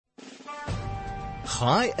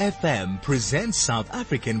Chai FM presents South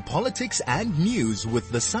African politics and news with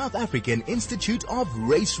the South African Institute of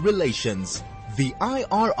Race Relations. The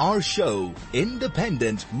IRR show,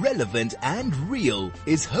 independent, relevant and real,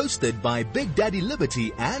 is hosted by Big Daddy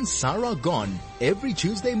Liberty and Sara Gon every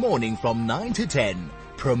Tuesday morning from 9 to 10,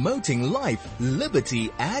 promoting life, liberty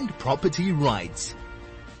and property rights.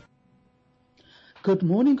 Good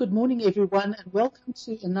morning everyone, and welcome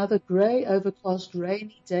to another grey, overcast,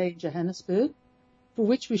 rainy day in Johannesburg, for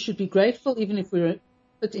which we should be grateful even if we're a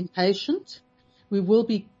bit impatient. We will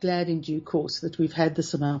be glad in due course that we've had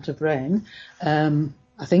this amount of rain. I'm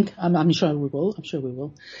sure we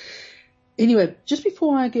will. Anyway, just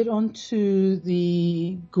before I get on to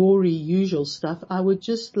the gory usual stuff, I would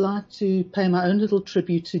just like to pay my own little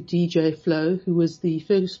tribute to DJ Flo, who was the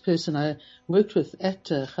first person I worked with at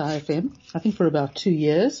Chai FM, I think for about 2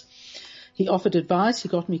 years. He offered advice, he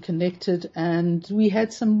got me connected, and we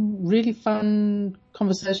had some really fun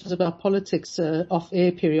conversations about politics off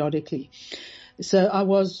air periodically. So I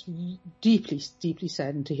was deeply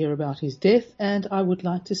saddened to hear about his death, and I would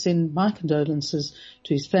like to send my condolences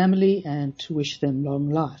to his family and to wish them long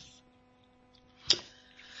life.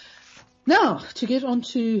 Now, to get on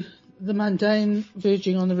to the mundane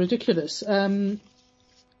verging on the ridiculous.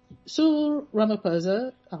 Cyril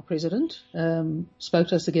Ramaphosa, our president, spoke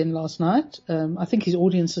to us again last night. I think his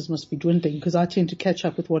audiences must be dwindling because I tend to catch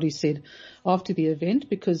up with what he said after the event,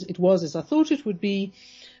 because it was, as I thought it would be,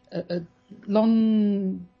 a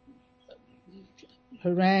long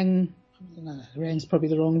harangue. Harangue's probably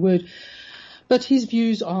the wrong word, but his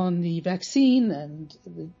views on the vaccine and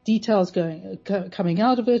the details coming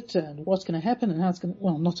out of it and what's going to happen and how it's going to,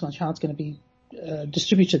 well, not so much how it's going to be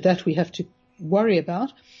distributed, that we have to worry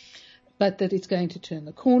about, but that it's going to turn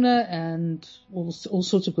the corner and all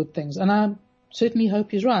sorts of good things. And I certainly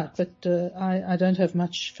hope he's right, but I don't have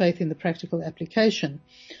much faith in the practical application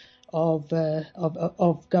of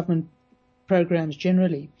government programs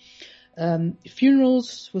generally.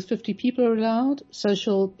 Funerals with 50 people are allowed.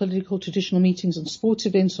 Social, political, traditional meetings and sports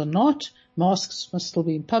events are not. Masks must still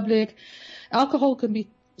be in public. Alcohol can be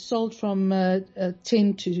sold from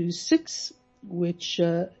 10 to 6, which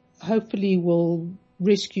hopefully will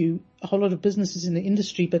rescue a whole lot of businesses in the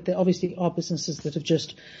industry, but there obviously are businesses that have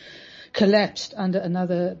just collapsed under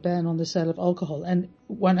another ban on the sale of alcohol. And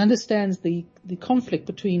one understands the conflict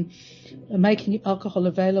between making alcohol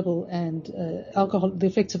available and the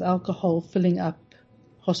effects of alcohol filling up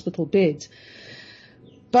hospital beds.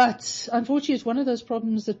 But unfortunately, it's one of those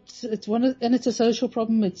problems and it's a social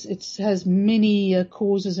problem. It has many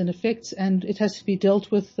causes and effects, and it has to be dealt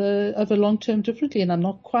with over long term differently. And I'm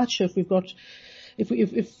not quite sure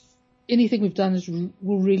if anything we've done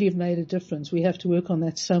will really have made a difference. We have to work on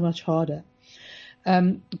that so much harder.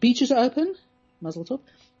 Beaches are open, mazel tov.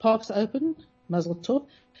 Parks are open, mazel tov.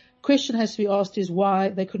 Question has to be asked is why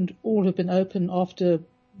they couldn't all have been open after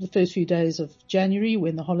the first few days of January,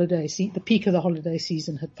 when the peak of the holiday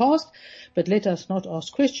season had passed. But let us not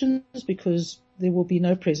ask questions, because there will be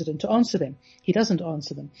no president to answer them. He doesn't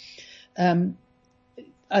answer them.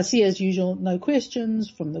 I see, as usual, no questions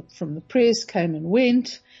from the press, came and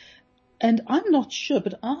went. And I'm not sure,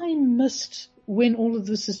 but I missed when all of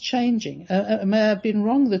this is changing. I may have been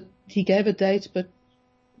wrong that he gave a date, but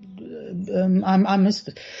I missed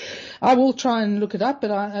it. I will try and look it up,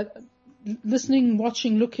 but listening,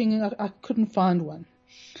 watching, looking, I couldn't find one.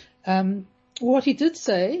 What he did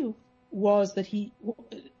say was that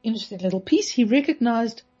interesting little piece, he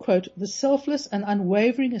recognized, quote, the selfless and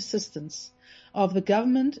unwavering assistance of the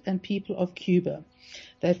government and people of Cuba.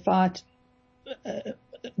 They fight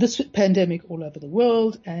this pandemic all over the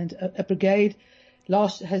world, and a brigade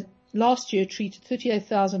last year treated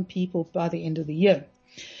 38,000 people by the end of the year.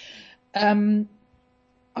 I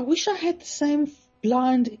wish I had the same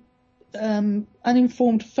blind,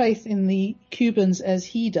 uninformed faith in the Cubans as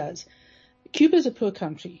he does. Cuba is a poor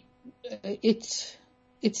country. Its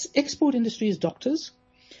export industry is doctors.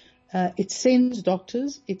 It sends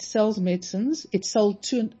doctors. It sells medicines. It sold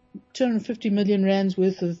 250 million rands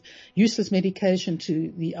worth of useless medication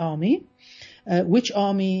to the army, which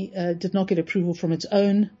army did not get approval from its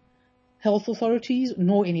own health authorities,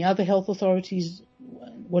 nor any other health authorities,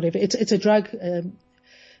 whatever. It's a drug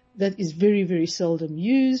that is very, very seldom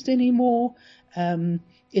used anymore.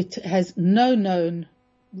 It has no known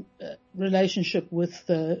relationship with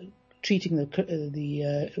treating the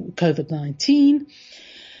COVID-19.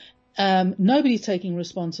 Nobody's taking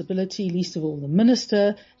responsibility, least of all the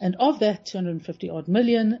minister. And of that 250 odd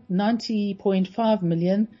million, 90.5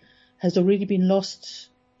 million has already been lost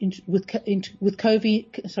with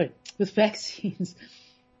vaccines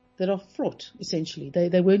that are fraught, essentially.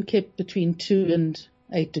 They weren't kept between 2 and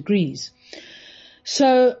 8 degrees.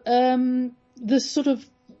 So this sort of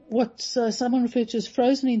what someone referred to as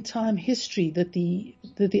frozen in time history that the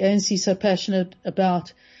ANC is so passionate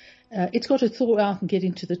about, it's got to thaw out and get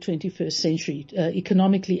into the 21st century,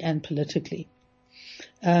 economically and politically.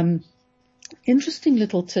 Interesting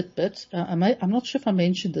little tidbit. I'm not sure if I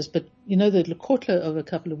mentioned this, but you know the Lekotlo of a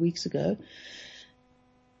couple of weeks ago,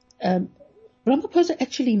 Ramaphosa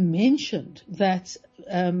actually mentioned that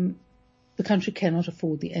the country cannot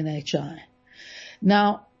afford the NHI.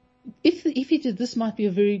 Now, if he did, this might be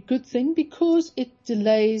a very good thing because it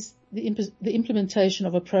delays the implementation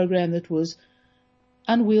of a program that was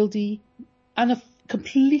unwieldy,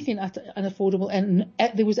 completely unaffordable, and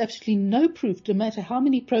there was absolutely no proof, no matter how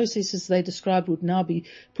many processes they described would now be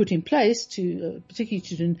put in place to, particularly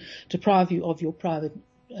to deprive you of your private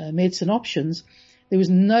medicine options. There was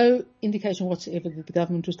no indication whatsoever that the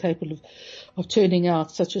government was capable of turning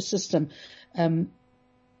out such a system.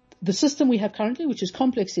 The system we have currently, which is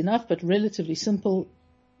complex enough but relatively simple,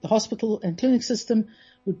 the hospital and clinic system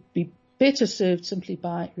would be better served simply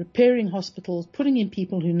by repairing hospitals, putting in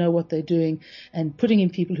people who know what they're doing, and putting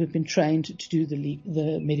in people who've been trained to do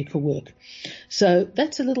the medical work. So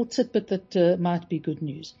that's a little tidbit that might be good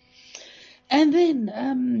news. And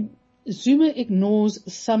then Zuma ignores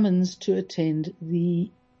the summons to attend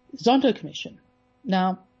the Zondo Commission.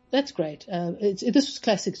 Now, that's great. This was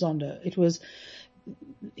classic Zondo.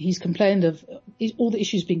 He's complained of all the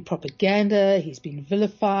issues being propaganda, he's been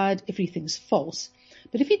vilified, everything's false.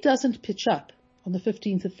 But if he doesn't pitch up on the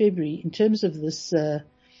 15th of February in terms of this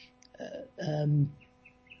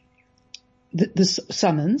this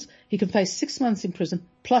summons, he can face 6 months in prison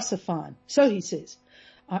plus a fine. So he says,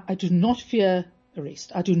 I do not fear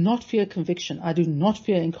arrest. I do not fear conviction. I do not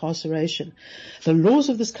fear incarceration. The laws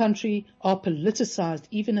of this country are politicized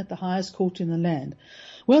even at the highest court in the land.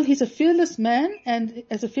 Well, he's a fearless man, and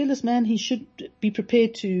as a fearless man, he should be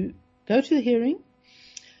prepared to go to the hearing,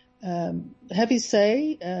 have his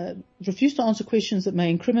say, refuse to answer questions that may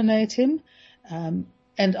incriminate him,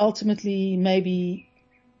 and ultimately maybe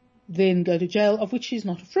then go to jail, of which he's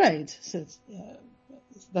not afraid. So,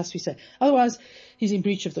 thus we say. Otherwise, he's in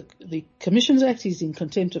breach of the Commissions Act. He's in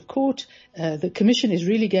contempt of court. The Commission is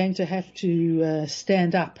really going to have to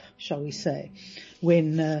stand up, shall we say,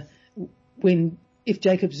 if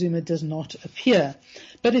Jacob Zuma does not appear.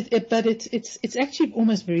 But it's actually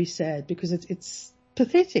almost very sad because it's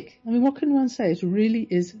pathetic. I mean, what can one say? It really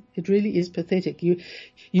is pathetic. You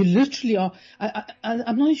literally are.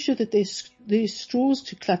 I'm not sure that there's straws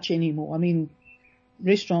to clutch anymore. I mean,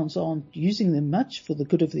 restaurants aren't using them much for the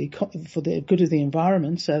good of the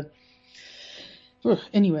environment. So,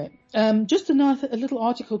 anyway, just a little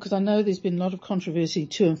article, because I know there's been a lot of controversy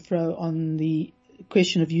to and fro on the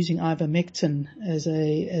question of using ivermectin as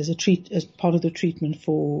part of the treatment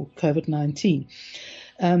for COVID-19.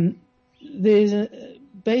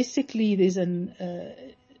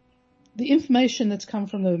 The information that's come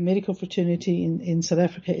from the medical fraternity in South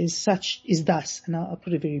Africa is thus, and I'll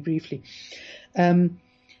put it very briefly. The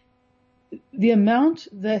amount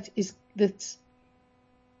that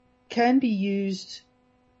can be used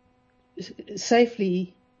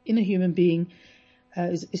safely in a human being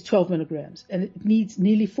is 12 milligrams, and it needs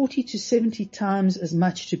nearly 40 to 70 times as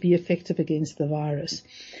much to be effective against the virus.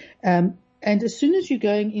 And as soon as you're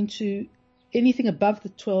going into anything above the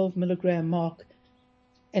 12 milligram mark,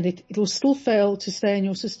 and it will still fail to stay in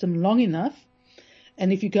your system long enough,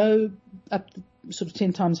 and if you go up sort of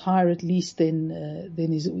 10 times higher at least than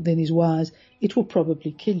is wise, it will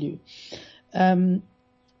probably kill you.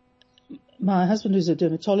 My husband, who's a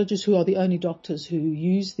dermatologist, who are the only doctors who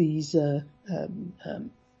use this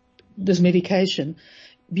medication,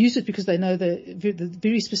 use it because they know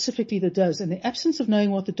very specifically the dose. In the absence of knowing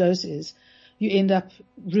what the dose is, you end up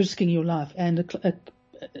risking your life. And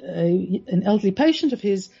an elderly patient of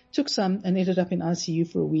his took some and ended up in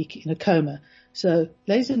ICU for a week in a coma. So,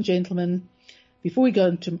 ladies and gentlemen, before we go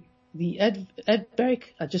into the ad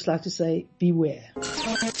break, I'd just like to say, beware.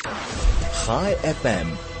 High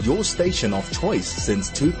FM, your station of choice since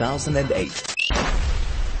 2008.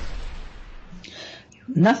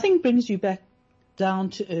 Nothing brings you back down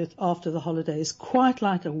to earth after the holidays quite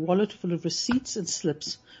like a wallet full of receipts and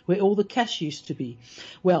slips where all the cash used to be.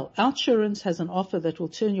 Well, Outsurance has an offer that will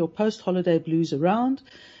turn your post-holiday blues around.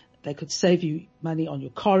 They could save you money on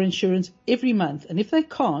your car insurance every month, and if they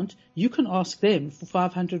can't, you can ask them for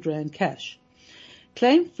 500 Rand cash.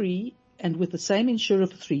 Claim free and with the same insurer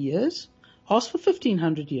for 3 years. Ask for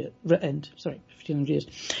 1,500 years.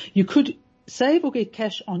 You could save or get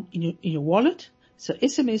cash in your wallet. So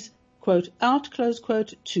SMS quote, out, close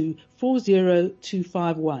quote, to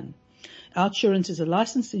 40251. Outsurance is a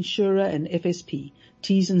licensed insurer and FSP.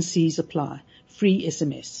 T's and C's apply. Free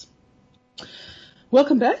SMS.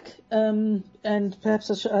 Welcome back. And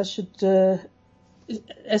perhaps I should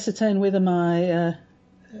ascertain whether my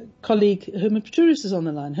colleague Herman Pretorius is on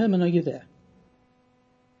the line. Herman, are you there?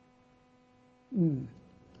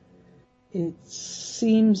 It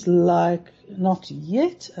seems like not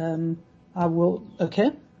yet. I will.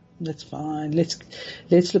 Okay, that's fine.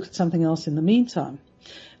 Let's look at something else in the meantime.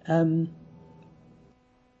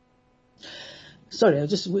 Sorry,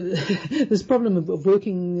 this problem of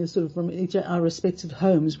working sort of from each our respective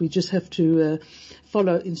homes. We just have to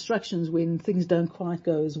follow instructions when things don't quite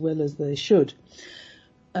go as well as they should.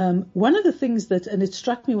 One of the things and it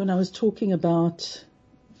struck me when I was talking about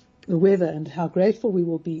the weather and how grateful we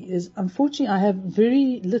will be is, unfortunately, I have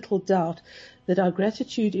very little doubt that our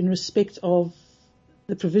gratitude in respect of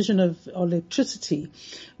the provision of electricity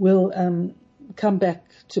will come back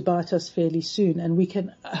to bite us fairly soon. And we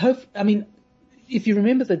can hope, if you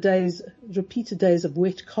remember the repeated days of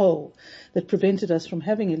wet coal that prevented us from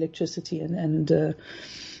having electricity and the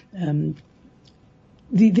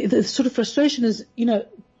sort of frustration is,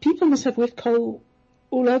 people must have wet coal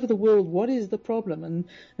all over the world. What is the problem? And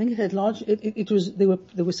I think it had there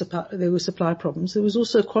were supply problems. There was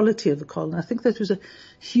also quality of the coal. And I think that was a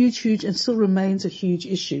huge, and still remains a huge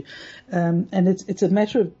issue. And it's a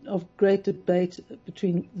matter of great debate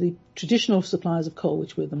between the traditional suppliers of coal,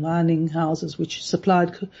 which were the mining houses, which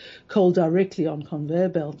supplied coal directly on conveyor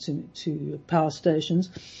belts to power stations,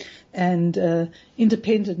 and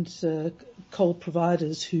independent coal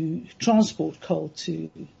providers who transport coal to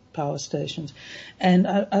power stations. And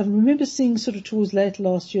I remember seeing sort of towards late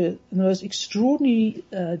last year the most extraordinary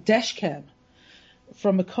dash cam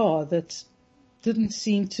from a car that didn't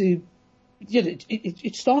seem to,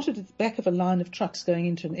 it started at the back of a line of trucks going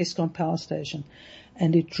into an Eskom power station,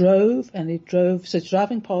 and it drove, so it's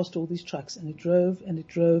driving past all these trucks, and it drove, and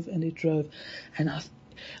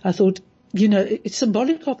I thought, it's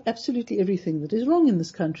symbolic of absolutely everything that is wrong in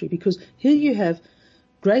this country, because here you have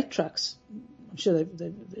great trucks. I'm sure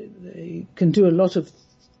they can do a lot of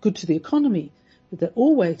good to the economy, but they're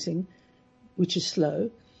all waiting, which is slow.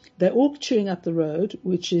 They're all chewing up the road,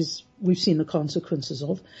 which is, we've seen the consequences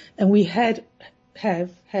of. And we have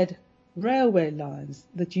had railway lines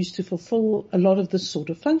that used to fulfill a lot of this sort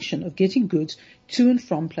of function of getting goods to and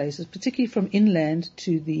from places, particularly from inland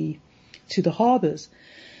to the harbours.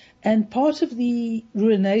 And part of the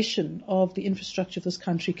ruination of the infrastructure of this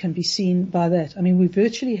country can be seen by that. We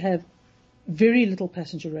virtually have very little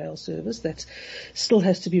passenger rail service. That still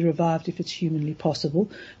has to be revived if it's humanly possible.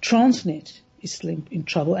 Transnet is still in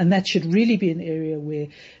trouble, and that should really be an area where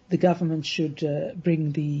the government should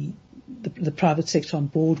bring the private sector on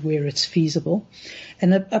board where it's feasible.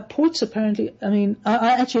 And our ports apparently, I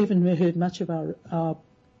actually haven't heard much of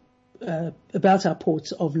about our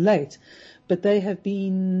ports of late, but they have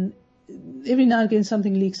been, every now and again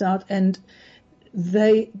something leaks out, and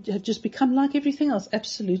they have just become like everything else,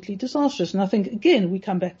 absolutely disastrous. And I think, again, we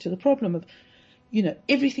come back to the problem of,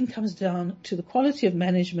 everything comes down to the quality of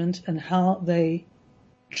management and how they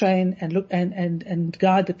train and look and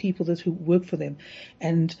guide the people who work for them.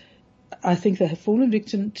 And I think they have fallen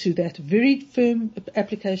victim to that very firm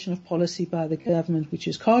application of policy by the government, which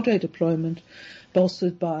is cadre deployment,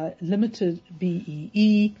 bolstered by limited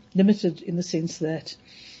BEE, limited in the sense that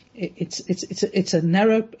it's a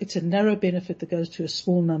narrow benefit that goes to a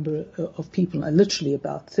small number of people, literally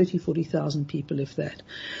about 30,000-40,000 people, if that.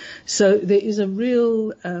 So there is a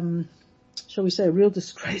real, shall we say, a real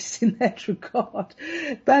disgrace in that regard.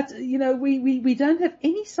 But we don't have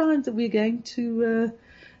any signs that we're going to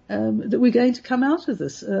come out of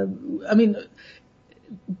this.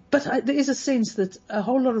 But there is a sense that a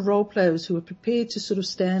whole lot of role players who are prepared to sort of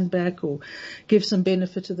stand back or give some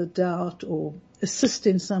benefit of the doubt or assist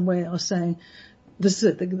in some way are saying, this is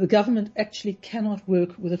it. The government actually cannot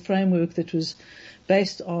work with a framework that was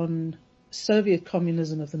based on Soviet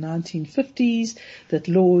communism of the 1950s, that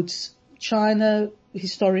lauds China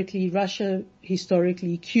historically, Russia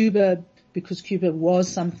historically, Cuba, because Cuba was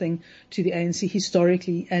something to the ANC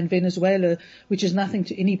historically, and Venezuela, which is nothing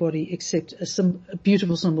to anybody except a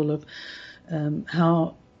beautiful symbol of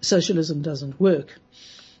how socialism doesn't work.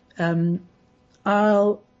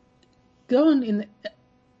 I'll go on in the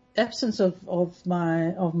absence of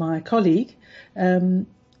my colleague.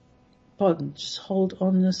 Pardon, just hold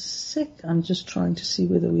on a sec. I'm just trying to see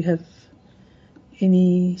whether we have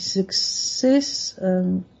any success.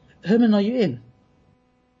 Herman, are you in?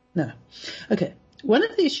 No. Okay. One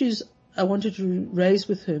of the issues I wanted to raise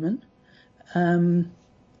with Herman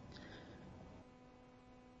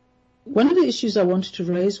one of the issues I wanted to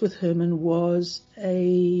raise with Herman was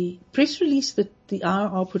a press release that the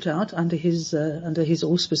IRR put out under his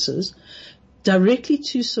auspices directly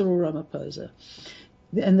to Cyril Ramaphosa.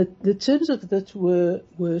 And the terms of that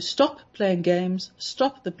were stop playing games,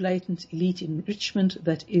 stop the blatant elite enrichment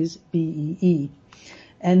that is BEE.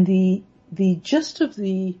 And the gist of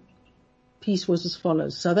the piece was as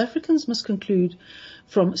follows. South Africans must conclude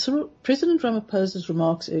from President Ramaphosa's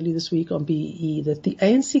remarks early this week on BEE that the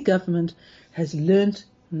ANC government has learnt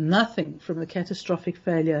nothing from the catastrophic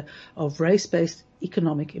failure of race-based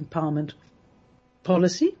economic empowerment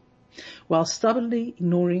policy, while stubbornly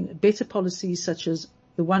ignoring better policies such as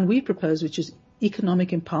the one we propose, which is economic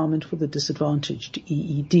empowerment for the disadvantaged,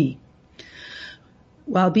 EED.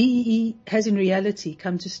 While BEE has in reality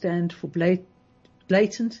come to stand for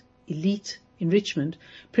blatant elite enrichment,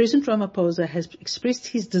 President Ramaphosa has expressed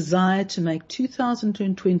his desire to make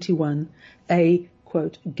 2021 a,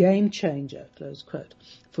 quote, game changer, close quote,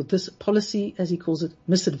 for this policy, as he calls it,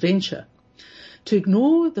 misadventure. To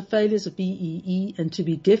ignore the failures of BEE and to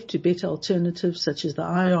be deaf to better alternatives such as the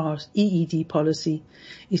IRR's EED policy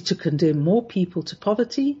is to condemn more people to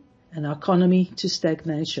poverty and our economy to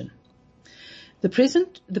stagnation. The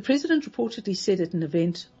president reportedly said at an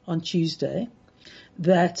event on Tuesday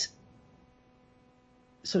that,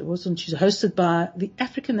 hosted by the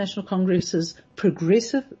African National Congress's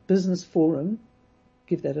Progressive Business Forum,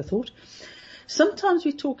 give that a thought. Sometimes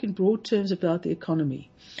we talk in broad terms about the economy.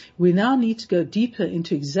 We now need to go deeper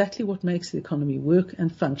into exactly what makes the economy work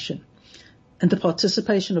and function. And the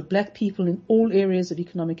participation of black people in all areas of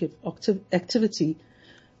economic activity,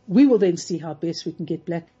 we will then see how best we can get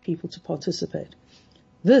black people to participate.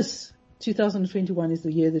 This 2021 is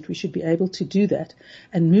the year that we should be able to do that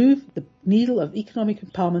and move the needle of economic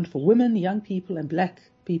empowerment for women, young people and black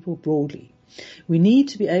people broadly. We need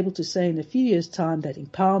to be able to say in a few years' time that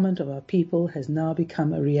empowerment of our people has now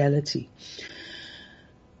become a reality.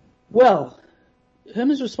 Well,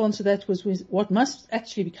 Herman's response to that was what must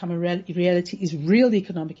actually become a reality is real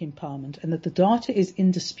economic empowerment, and that the data is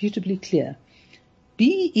indisputably clear.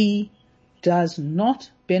 BEE does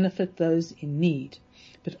not benefit those in need,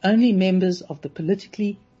 but only members of the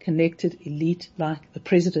politically connected elite like the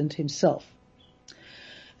president himself.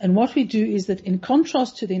 And what we do is that in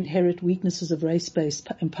contrast to the inherent weaknesses of race-based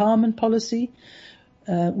empowerment policy,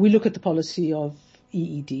 we look at the policy of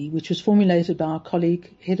EED, which was formulated by our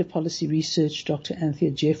colleague, Head of Policy Research, Dr. Anthea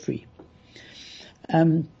Jeffrey.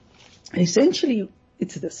 Essentially,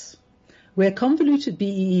 it's this. Where convoluted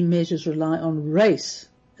BEE measures rely on race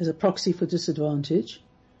as a proxy for disadvantage,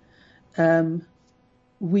 EED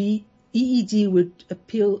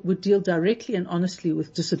would deal directly and honestly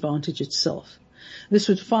with disadvantage itself. This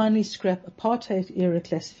would finally scrap apartheid-era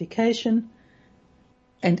classification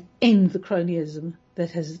and end the cronyism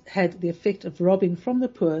that has had the effect of robbing from the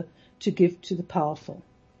poor to give to the powerful.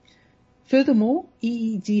 Furthermore,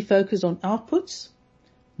 EED focused on outputs,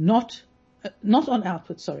 not on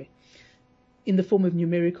outputs, in the form of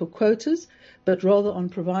numerical quotas, but rather on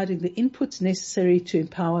providing the inputs necessary to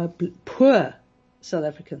empower poor South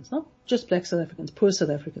Africans, not just black South Africans, poor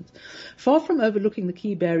South Africans. Far from overlooking the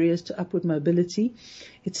key barriers to upward mobility,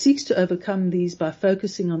 it seeks to overcome these by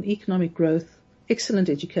focusing on economic growth, excellent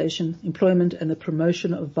education, employment, and the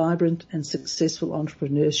promotion of vibrant and successful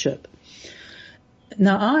entrepreneurship.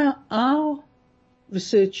 Now, our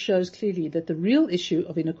research shows clearly that the real issue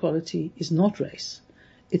of inequality is not race.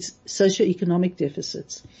 It's socioeconomic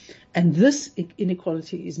deficits. And this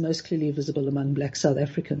inequality is most clearly visible among black South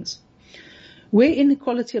Africans. Where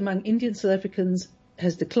inequality among Indian South Africans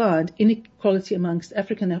has declined, inequality amongst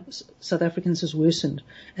African South Africans has worsened.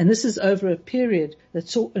 And this is over a period that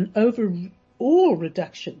saw an overall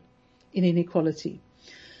reduction in inequality.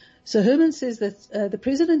 So Herman says that the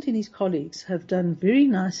president and his colleagues have done very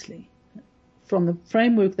nicely from the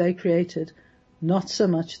framework they created, not so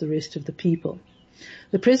much the rest of the people.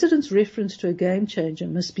 The president's reference to a game changer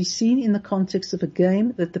must be seen in the context of a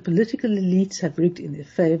game that the political elites have rigged in their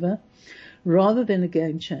favor, rather than a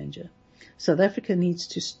game changer. South Africa needs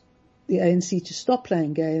the ANC to stop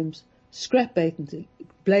playing games, scrap blatant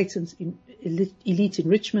elite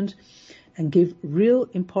enrichment, and give real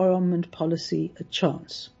empowerment policy a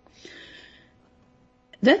chance.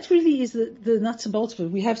 That really is the nuts and bolts of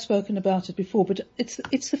it. We have spoken about it before, but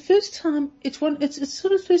it's the first time, it's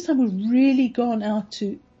sort of the first time we've really gone out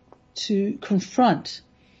to confront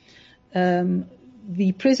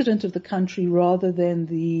the president of the country rather than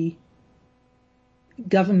the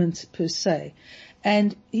government per se.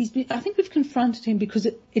 And I think we've confronted him because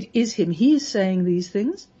it is him. He is saying these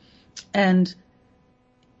things, and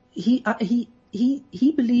he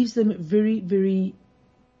believes them very, very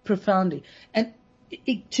profoundly. And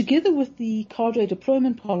together with the cadre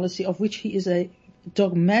deployment policy, of which he is a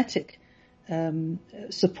dogmatic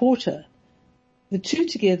supporter, the two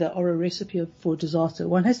together are a recipe for disaster.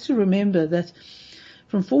 One has to remember that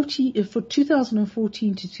for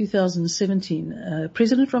 2014 to 2017,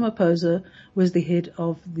 President Ramaphosa was the head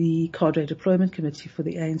of the cadre deployment committee for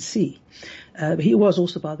the ANC. He was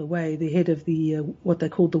also, by the way, the head of the what they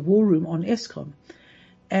called the war room on ESCOM.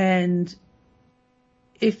 And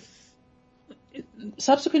if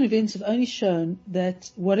subsequent events have only shown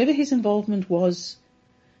that whatever his involvement was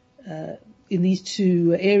in these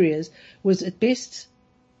two areas was at best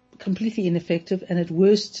completely ineffective and at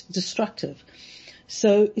worst destructive.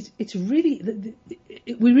 So it's really,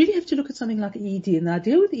 we really have to look at something like EED. And the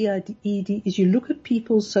idea with EED is you look at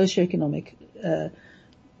people's socioeconomic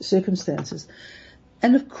circumstances.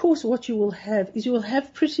 And of course what you will have is you will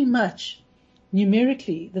have pretty much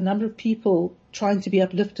numerically the number of people trying to be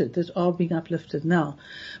uplifted that are being uplifted now.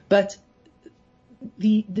 But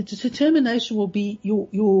the determination will be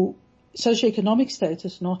your socioeconomic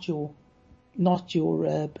status, not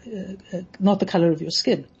the color of your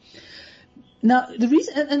skin. Now, the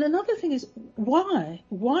reason, and another thing is, why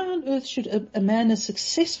on earth should a man as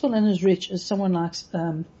successful and as rich as someone like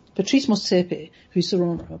Patrice Motsepe, who's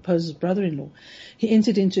Cyril Ramaphosa's brother-in-law, he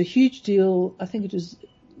entered into a huge deal, I think it was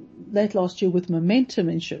late last year, with Momentum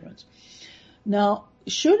Insurance. Now,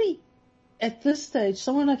 surely at this stage,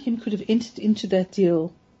 someone like him could have entered into that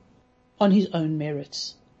deal on his own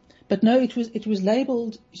merits. But no, it was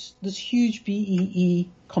labelled this huge BEE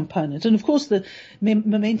component. And of course the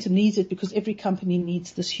Momentum needs it because every company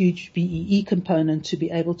needs this huge BEE component to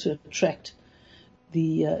be able to attract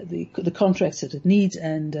the contracts that it needs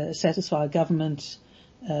and satisfy government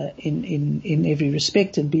in every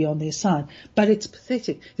respect and be on their side. But it's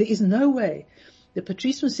pathetic. There is no way that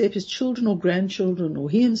Patrice Motsepe's children or grandchildren or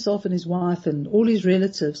he himself and his wife and all his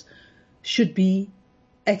relatives should be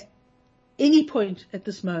at any point at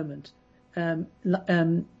this moment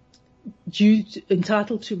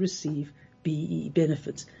entitled to receive BEE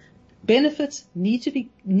benefits. Benefits need to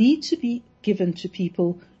be given to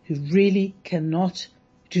people who really do not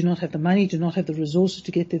have the money, do not have the resources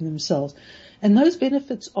to get them themselves. And those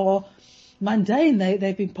benefits are mundane.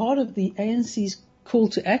 They've been part of the ANC's call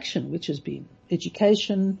to action, which has been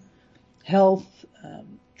education, health,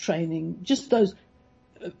 training, just those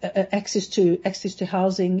access to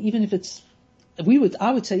housing, even if it's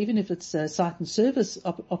I would say even if it's site and service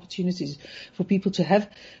opportunities for people to have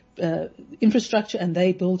infrastructure and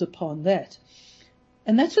they build upon that.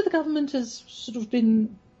 And that's what the government has sort of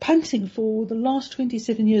been punting for the last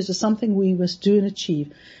 27 years as something we must do and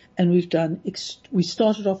achieve. And we've done, we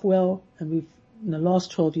started off well and we've in the last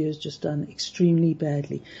 12 years just done extremely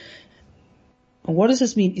badly. And what does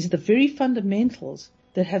this mean is the very fundamentals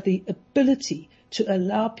that have the ability to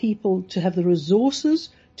allow people to have the resources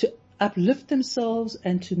to uplift themselves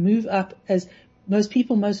and to move up as most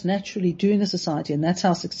people most naturally do in a society, and that's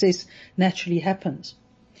how success naturally happens.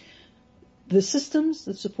 The systems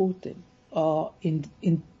that support them are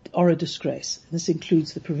a disgrace. This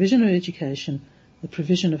includes the provision of education, the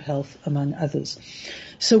provision of health, among others.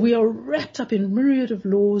 So we are wrapped up in myriad of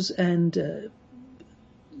laws and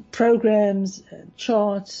programs and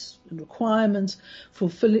charts and requirements for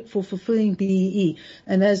fulfilling BEE.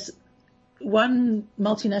 And as one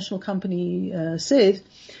multinational company said,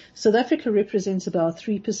 South Africa represents about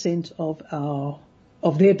 3%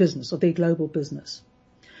 of their business, of their global business.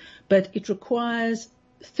 But it requires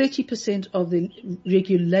 30% of the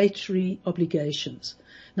regulatory obligations.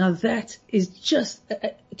 Now that is just,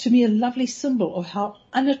 to me, a lovely symbol of how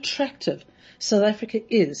unattractive South Africa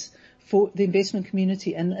is for the investment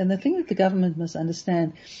community. And the thing that the government must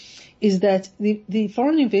understand is that the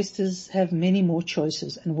foreign investors have many more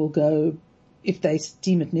choices and will go, if they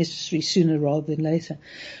deem it necessary, sooner rather than later.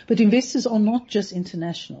 But investors are not just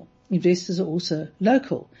international. Investors are also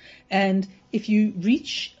local. And if you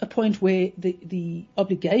reach a point where the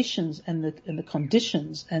obligations and the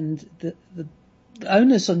conditions and the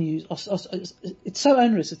onus on you it's so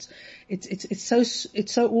onerous,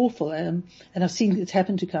 it's so awful, and I've seen it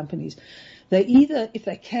happen to companies. They either, if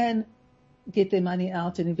they can get their money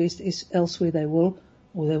out and invest elsewhere, they will,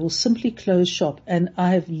 or they will simply close shop. And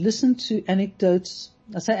I have listened to anecdotes.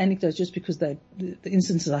 I say anecdotes just because the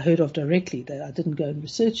instances I heard of directly, I didn't go and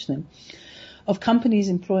research them, of companies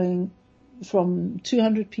employing from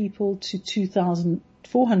 200 people to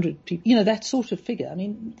 2,400 people, that sort of figure. I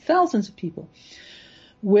mean, thousands of people.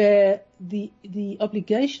 where the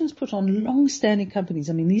obligations put on long-standing companies.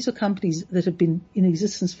 I mean, these are companies that have been in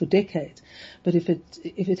existence for decades. But if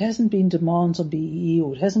it hasn't been demands on BEE,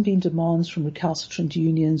 or it hasn't been demands from recalcitrant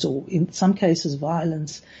unions, or in some cases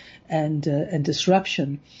violence and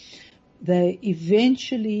disruption, they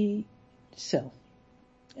eventually sell.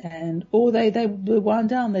 Or they wind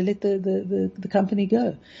down, they let the company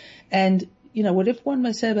go. And, whatever one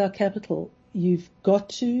may say about capital, you've got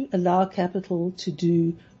to allow capital to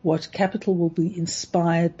do what capital will be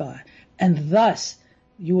inspired by. And thus,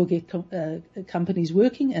 you will get companies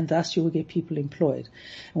working, and thus you will get people employed.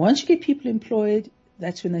 And once you get people employed,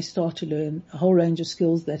 that's when they start to learn a whole range of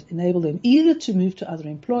skills that enable them either to move to other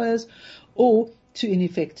employers or to, in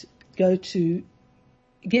effect, get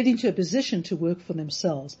into a position to work for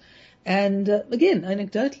themselves. And again,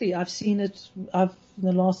 anecdotally, I've seen it. In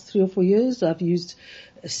the last 3 or 4 years, I've used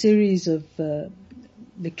a series of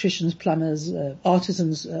electricians, plumbers,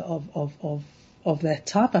 artisans of that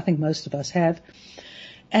type. I think most of us have.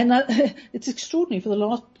 And it's extraordinary. For the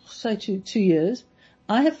last, say, 2 years,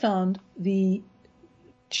 I have found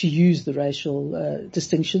to use the racial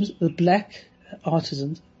distinctions, the black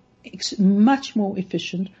artisans, much more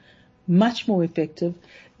efficient, much more effective,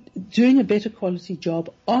 doing a better quality job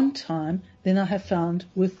on time than I have found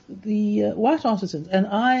with the white artisans. And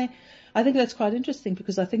I think that's quite interesting,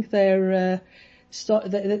 because I think they've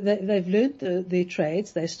learned their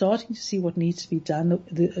trades. They're starting to see what needs to be done.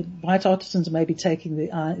 The white artisans may be taking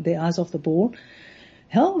their eyes off the ball.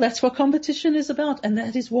 Hell, that's what competition is about, and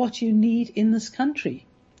that is what you need in this country.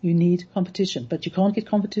 You need competition, but you can't get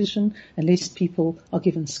competition unless people are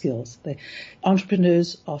given skills.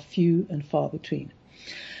 Entrepreneurs are few and far between.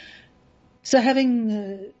 So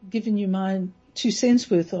having given you my 2 cents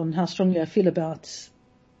worth on how strongly I feel about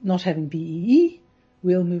not having BEE,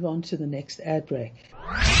 we'll move on to the next ad break.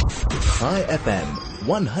 High FM,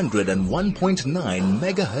 101.9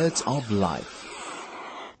 megahertz of life.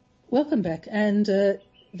 Welcome back. And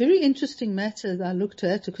very interesting matter that I looked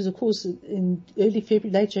at, because of course in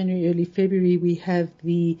late January, early February, we have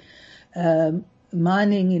the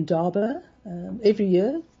mining in Durban every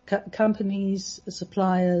year. Companies,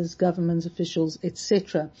 suppliers, governments, officials,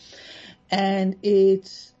 etc. And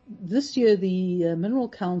this year the mineral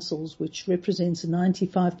councils, which represents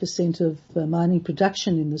 95% of mining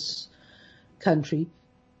production in this country,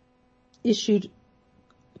 issued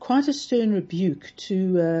quite a stern rebuke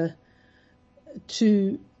to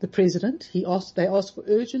the president. They asked for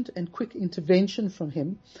urgent and quick intervention from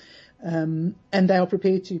him, and they are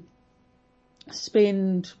prepared to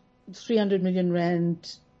spend 300 million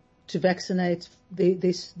rand to vaccinate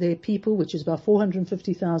their people, which is about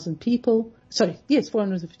 450,000 people.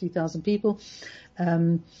 450,000 people.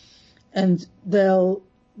 And they'll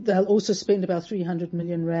also spend about 300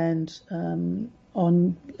 million rand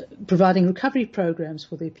on providing recovery programs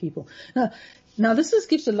for their people. Now this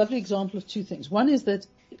gives a lovely example of 2 things. One is that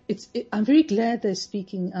I'm very glad they're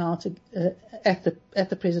speaking out at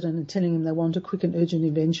the president and telling him they want a quick and urgent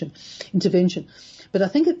intervention. But I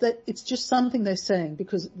think that it's just something they're saying,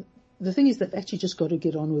 because the thing is they've actually just got to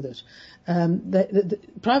get on with it. The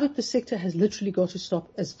private sector has literally got to stop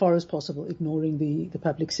as far as possible ignoring the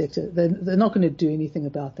public sector. They're not going to do anything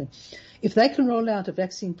about them. If they can roll out a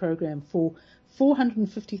vaccine program for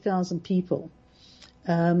 450,000 people,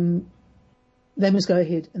 they must go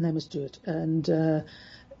ahead and they must do it. And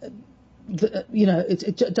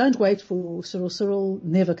don't wait for Cyril. Cyril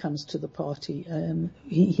never comes to the party.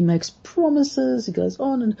 He makes promises. He goes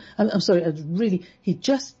on, and I'm sorry, he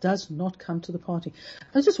just does not come to the party.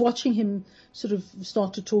 I was just watching him sort of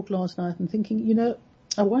start to talk last night and thinking,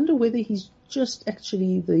 I wonder whether he's just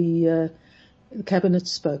actually the cabinet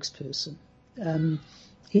spokesperson.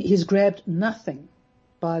 He's grabbed nothing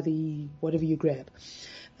by the whatever you grab.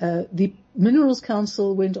 The Minerals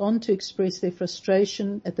Council went on to express their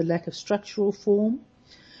frustration at the lack of structural reform,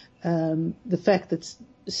 the fact that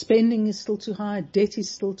spending is still too high, debt is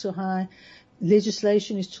still too high,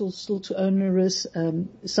 legislation is still too onerous.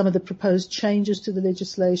 Some of the proposed changes to the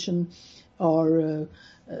legislation are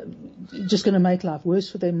just going to make life worse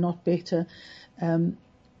for them, not better. And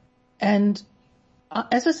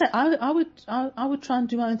as I say, I would try and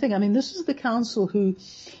do my own thing. I mean, this is the council who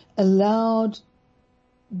allowed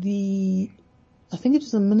I think it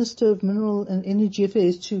was the Minister of Mineral and Energy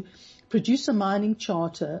Affairs to produce a mining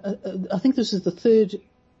charter. I think this is the 3rd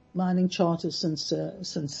mining charter since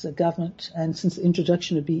the government and since the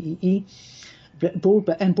introduction of BEE,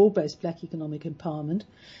 broad-based black economic empowerment.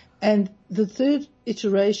 And the 3rd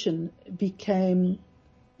iteration became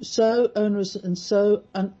so onerous and so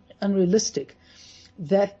unrealistic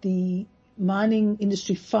that the mining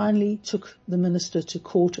industry finally took the minister to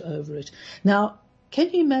court over it. Now, can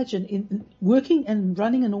you imagine in working and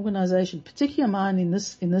running an organization, particularly a mine in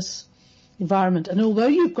this environment, and although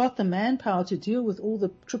you've got the manpower to deal with all the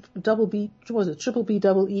triple B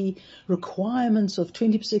double E requirements of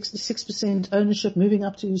 26% ownership, moving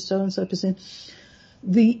up to so and so percent,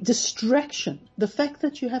 the distraction, the fact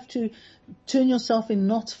that you have to turn yourself in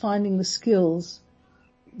not finding the skills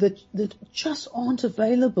that just aren't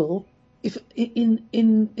available if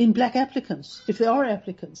in black applicants, if there are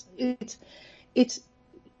applicants,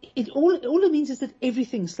 all it means is that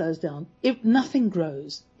everything slows down. Nothing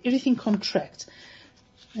grows. Everything contracts.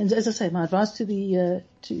 And as I say, my advice to the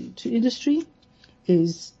to industry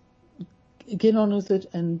is get on with it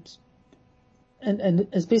and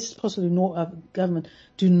as best as possible ignore our government.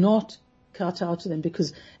 Do not kowtow to them,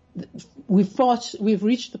 because we've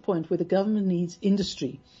reached the point where the government needs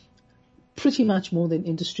industry pretty much more than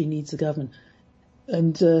industry needs the government.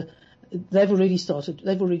 And they've already started.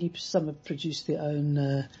 Some have produced their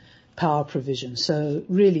own power provision. So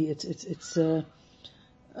really, it's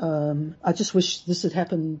I just wish this had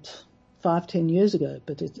happened 5-10 years ago,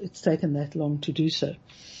 but it's taken that long to do so.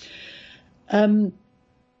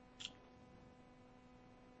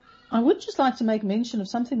 I would just like to make mention of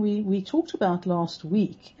something we talked about last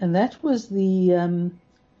week, and that was the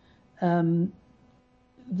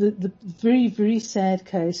very, very sad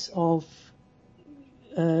case of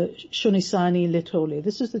Shonisani Letole.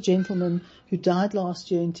 This is the gentleman who died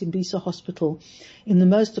last year in Tembisa Hospital in the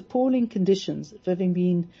most appalling conditions, of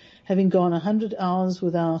having gone 100 hours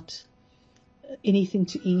without anything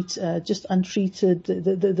to eat, just untreated.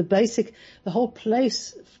 The whole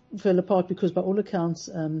place fell apart because, by all accounts,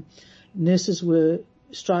 nurses were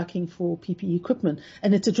striking for PPE equipment.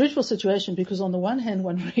 And it's a dreadful situation because, on the one hand,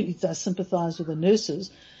 one really does sympathize with the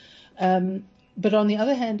nurses. But on the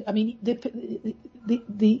other hand, I mean,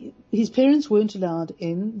 his parents weren't allowed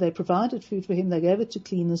in. They provided food for him. They gave it to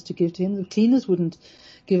cleaners to give to him. The cleaners wouldn't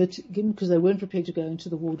give it to him because they weren't prepared to go into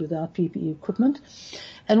the ward without PPE equipment.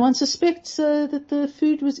 And one suspects that the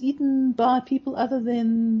food was eaten by people other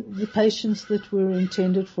than the patients that were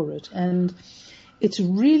intended for it. And it's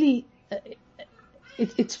really,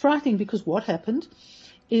 it's frightening, because what happened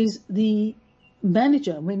is the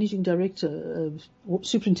managing director,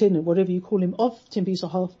 superintendent, whatever you call him, of Tembisa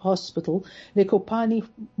Hospital, Lekopani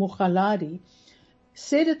Mokhaladi,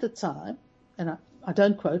 said at the time, and I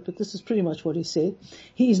don't quote, but this is pretty much what he said,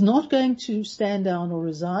 he is not going to stand down or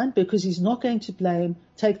resign because he's not going to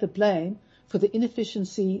take the blame for the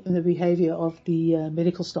inefficiency and the behavior of the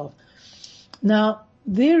medical staff. Now,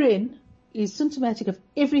 therein is symptomatic of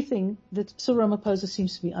everything that Cyril Ramaphosa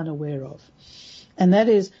seems to be unaware of. And that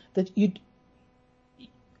is that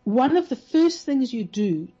one of the first things you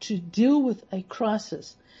do to deal with a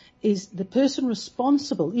crisis is the person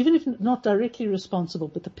responsible, even if not directly responsible,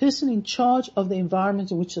 but the person in charge of the environment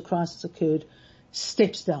in which the crisis occurred,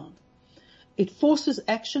 steps down. It forces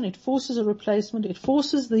action, it forces a replacement, it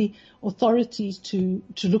forces the authorities to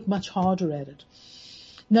look much harder at it.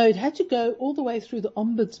 No, it had to go all the way through the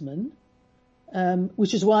ombudsman,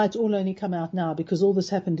 which is why it's all only come out now, because all this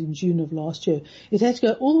happened in June of last year. It had to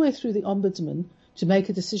go all the way through the ombudsman to make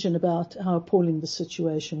a decision about how appalling the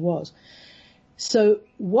situation was. So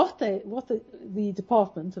what the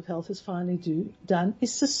Department of Health has finally done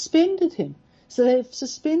is suspended him. So they've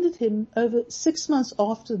suspended him over 6 months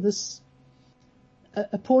after this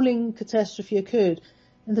appalling catastrophe occurred.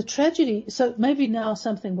 And the tragedy, so maybe now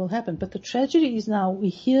something will happen, but the tragedy is now we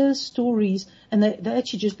hear stories, and they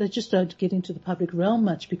just don't get into the public realm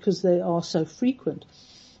much because they are so frequent,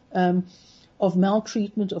 of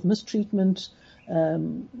maltreatment, of mistreatment,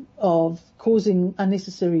 of causing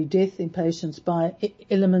unnecessary death in patients by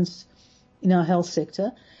elements in our health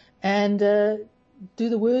sector. And do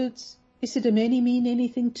the words Isidameni mean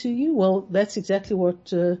anything to you? Well, that's exactly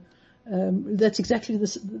what that's exactly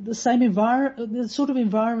the same the sort of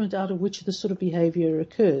environment out of which this sort of behavior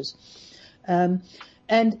occurs.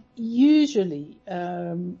 And usually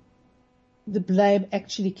the blame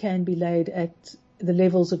actually can be laid at the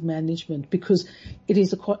levels of management, because it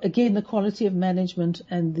is again the quality of management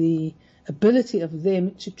and the ability of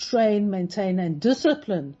them to train, maintain and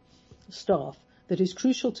discipline staff that is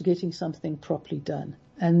crucial to getting something properly done.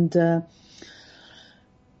 And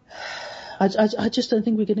I just don't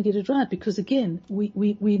think we're going to get it right, because again,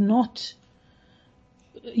 we're not,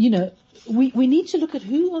 we need to look at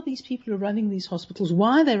who are these people who are running these hospitals,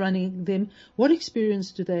 why are they running them, what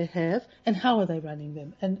experience do they have, and how are they running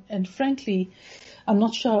them? And frankly, I'm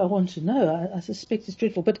not sure I want to know. I suspect it's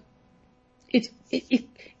dreadful. But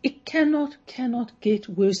It cannot get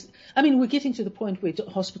worse. I mean, we're getting to the point where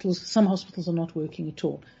some hospitals are not working at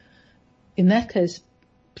all. In that case,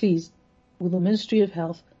 please, will the Ministry of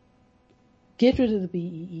Health get rid of the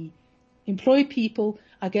BEE, employ people.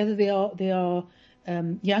 I gather there are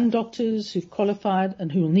young doctors who've qualified and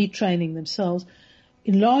who will need training themselves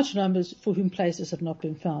in large numbers for whom places have not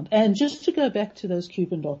been found. And just to go back to those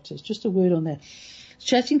Cuban doctors, just a word on that.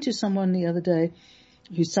 Chatting to someone the other day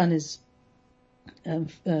whose son is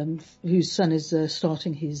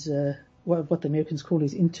starting his what the Americans call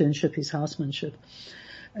his internship, his housemanship,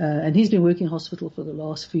 and he's been working in hospital for the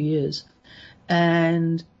last few years,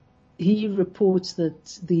 and he reports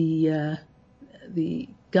that the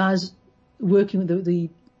guys working with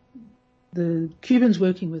the Cubans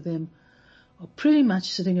working with them are pretty much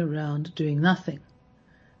sitting around doing nothing.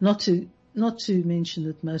 Not to mention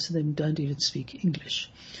that most of them don't even speak English.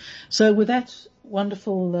 So with that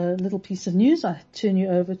wonderful little piece of news, I turn you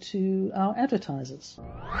over to our advertisers.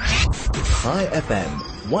 High FM,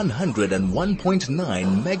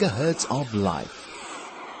 101.9 megahertz of life.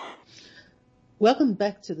 Welcome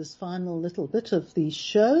back to this final little bit of the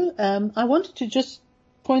show. I wanted to just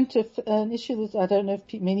point to an issue that I don't know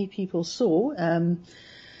if many people saw.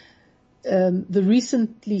 The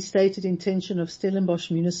recently stated intention of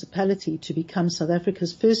Stellenbosch municipality to become South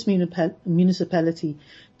Africa's first municipality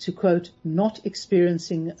to, quote, not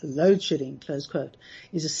experiencing load shedding, close quote,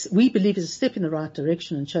 we believe is a step in the right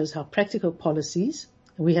direction and shows how practical policies,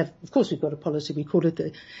 and we've got a policy, we call it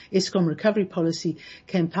the Eskom recovery policy,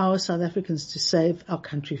 can empower South Africans to save our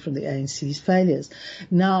country from the ANC's failures.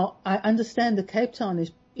 Now, I understand that Cape Town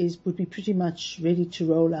would be pretty much ready to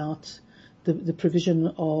roll out the provision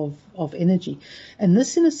of energy. And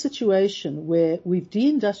this in a situation where we've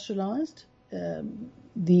deindustrialized, a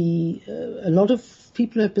lot of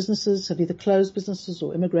people who have businesses have either closed businesses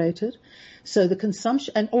or immigrated. So the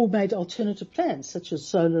consumption, or made alternative plans such as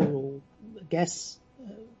solar or gas,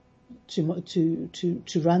 to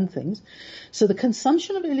run things. So the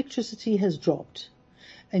consumption of electricity has dropped,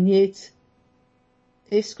 and yet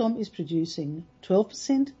Eskom is producing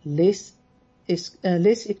 12% less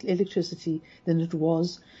electricity than it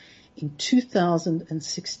was in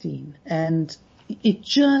 2016, and there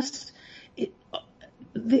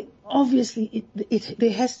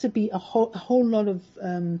has to be a whole lot of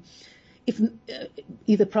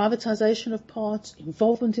either privatization of parts,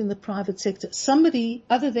 involvement in the private sector. Somebody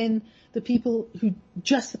other than the people who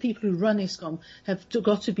run Eskom have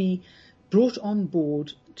got to be brought on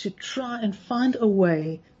board to try and find a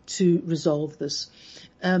way to resolve this.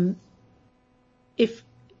 If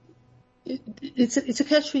it's a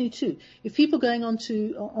catch-22. If people going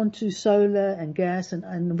onto solar and gas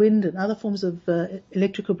and wind and other forms of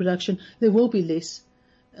electrical production, there will be less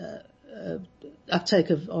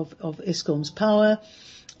uptake of Eskom's power,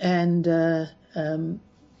 and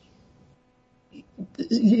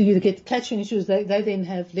you get catch-22s. They then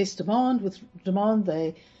have less demand. With demand,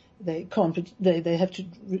 they have to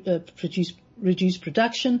reduce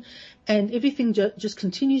production, and everything just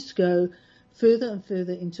continues to go further and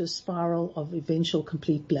further into a spiral of eventual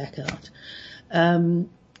complete blackout.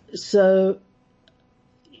 So,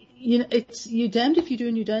 you're damned if you do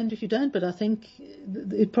and you're damned if you don't, but I think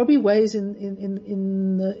it probably weighs in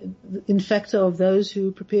factor of those who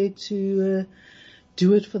are prepared to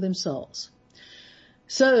do it for themselves.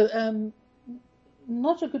 So,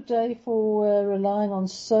 not a good day for relying on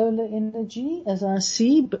solar energy, as I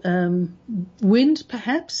see. Wind,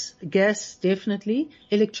 perhaps. Gas, definitely.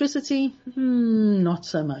 Electricity, not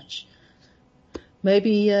so much.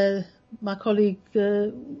 Maybe my colleague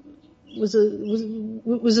was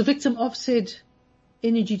a victim of said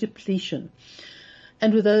energy depletion.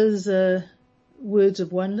 And with those words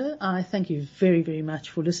of wonder, I thank you very, very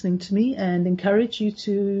much for listening to me, and encourage you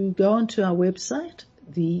to go onto our website.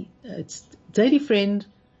 It's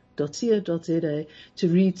dailyfriend.co.za to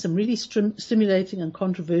read some really stimulating and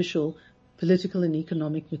controversial political and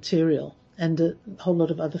economic material, and a whole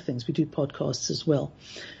lot of other things. We do podcasts as well.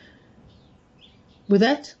 With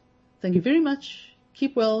that, thank you very much.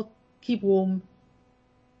 Keep well, keep warm.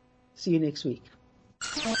 See you next week.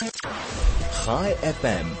 High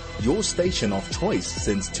FM, your station of choice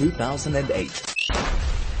since 2008.